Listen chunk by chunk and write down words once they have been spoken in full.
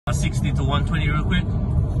60 to 120 real quick.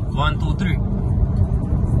 1, 2, 3.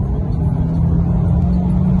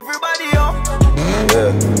 Everybody up.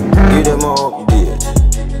 Yeah, give them up, bitch.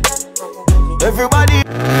 Everybody.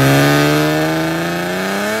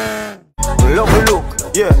 Love a look.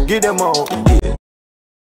 Yeah, give them up, yeah.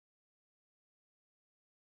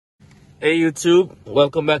 Hey YouTube,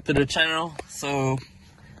 welcome back to the channel. So,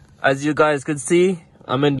 as you guys could see,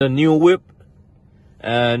 I'm in the new whip.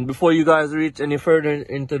 And before you guys reach any further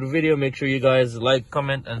into the video, make sure you guys like,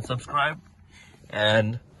 comment, and subscribe.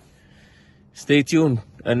 And stay tuned.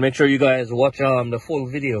 And make sure you guys watch the full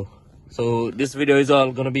video. So this video is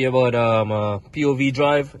all gonna be about a POV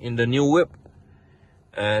drive in the new whip.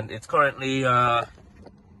 And it's currently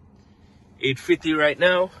 8:50 right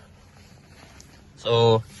now.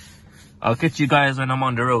 So I'll catch you guys when I'm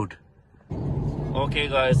on the road. Okay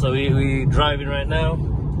guys, so we driving right now.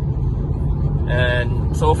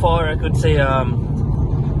 And so far I could say the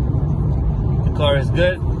car is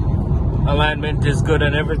good. Alignment is good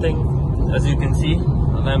and everything. As you can see,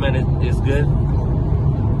 alignment is good.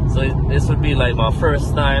 So this would be like my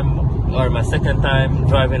first time or my second time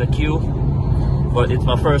driving a Q, but it's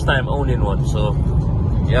my first time owning one. So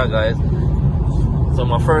yeah guys, so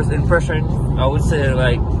my first impression, I would say,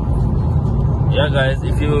 like, yeah guys,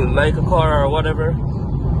 if you like a car or whatever,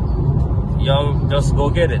 y'all just go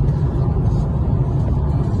get it.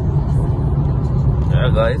 Yeah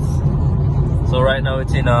guys, so right now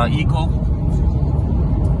it's in eco.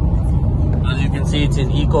 As you can see, it's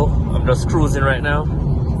in eco. I'm just cruising right now.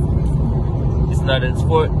 It's not in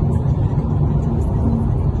sport.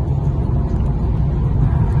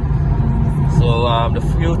 So the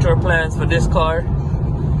future plans for this car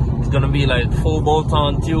is gonna be like full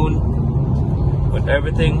bolt-on tune with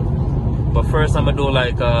everything. But first I'm gonna do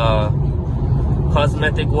like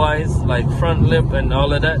cosmetic wise, like front lip and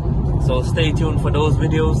all of that. So stay tuned for those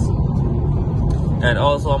videos. And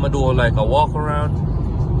also I'm gonna do like a walk around.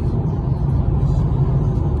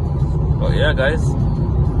 But yeah guys,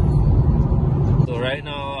 so right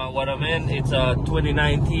now what I'm in, it's a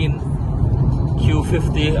 2019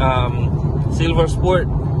 Q50 Silver Sport.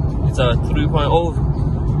 It's a 3.0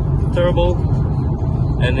 turbo,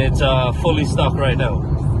 and it's fully stock right now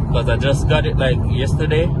because I just got it like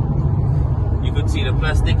yesterday. You could see the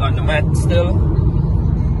plastic on the mat still.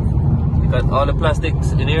 Got all the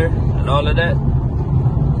plastics in here and all of that.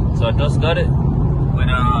 So I just got it with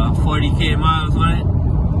 40k miles on it.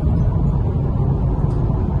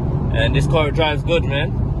 And this car drives good,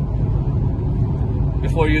 man.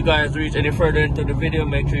 Before you guys reach any further into the video,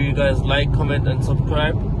 make sure you guys like, comment, and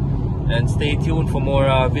subscribe. And stay tuned for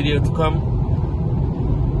more video to come.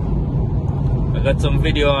 I got some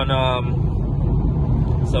video on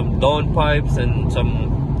some downpipes and some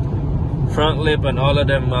front lip and all of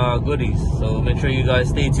them goodies. So make sure you guys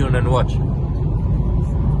stay tuned and watch.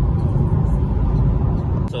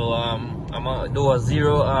 So I'm gonna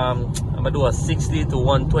do a 60 to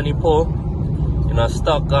 120 pull in a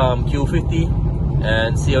stock Q50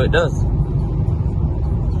 and see how it does.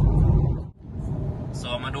 So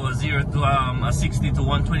I'm gonna do a 60 to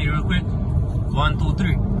 120 real quick. 1, 2,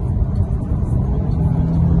 3.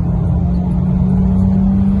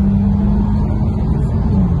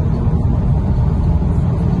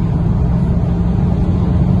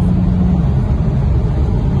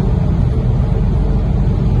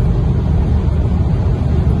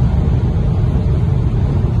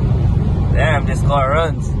 Damn, this car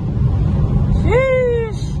runs.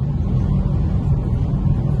 Sheesh.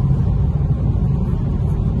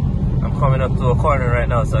 I'm coming up to a corner right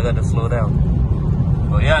now, so I gotta slow down.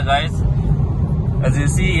 But yeah guys, as you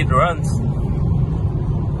see, it runs.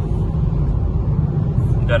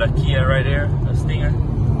 Got a Kia right here, a Stinger.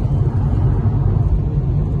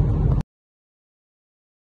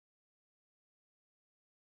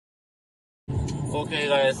 Okay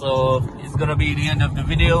guys, so it's gonna be the end of the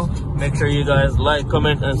video. Make sure you guys like,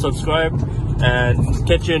 comment, and subscribe, and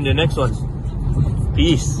catch you in the next one.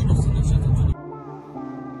 Peace.